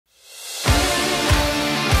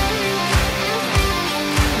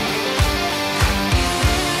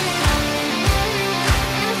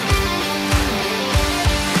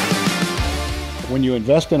When you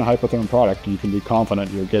invest in a Hypertherm product, you can be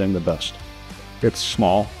confident you're getting the best. It's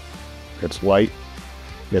small, it's light,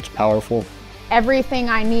 it's powerful. Everything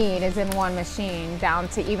I need is in one machine, down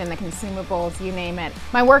to even the consumables, you name it.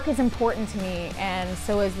 My work is important to me, and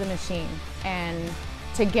so is the machine. And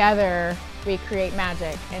together, we create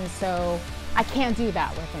magic. And so I can't do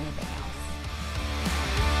that with anything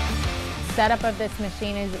else. Setup of this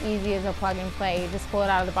machine is easy as a plug and play. You just pull it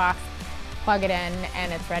out of the box, plug it in,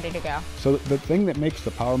 and it's ready to go. So the thing that makes the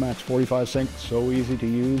PowerMax45 SYNC so easy to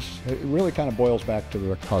use, it really kind of boils back to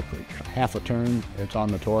the cartridge. Half a turn, it's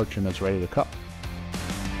on the torch, and it's ready to cut.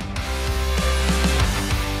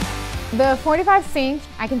 The 45 SYNC,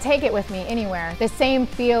 I can take it with me anywhere. The same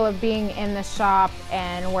feel of being in the shop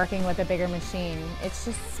and working with a bigger machine. It's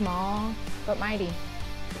just small, but mighty.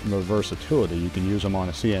 The versatility, you can use them on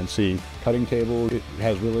a CNC cutting table. It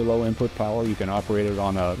has really low input power. You can operate it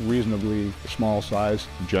on a reasonably small size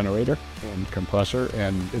generator and compressor,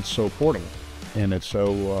 and it's so portable. And it's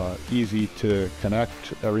so easy to connect.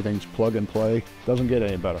 Everything's plug and play. Doesn't get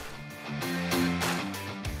any better.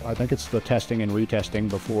 I think it's the testing and retesting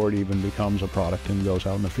before it even becomes a product and goes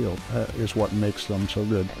out in the field is what makes them so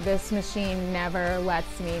good. This machine never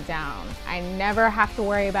lets me down. I never have to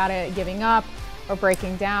worry about it giving up or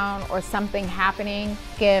breaking down or something happening.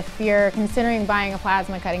 If you're considering buying a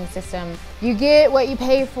plasma cutting system, you get what you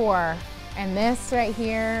pay for. And this right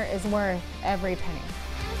here is worth every penny.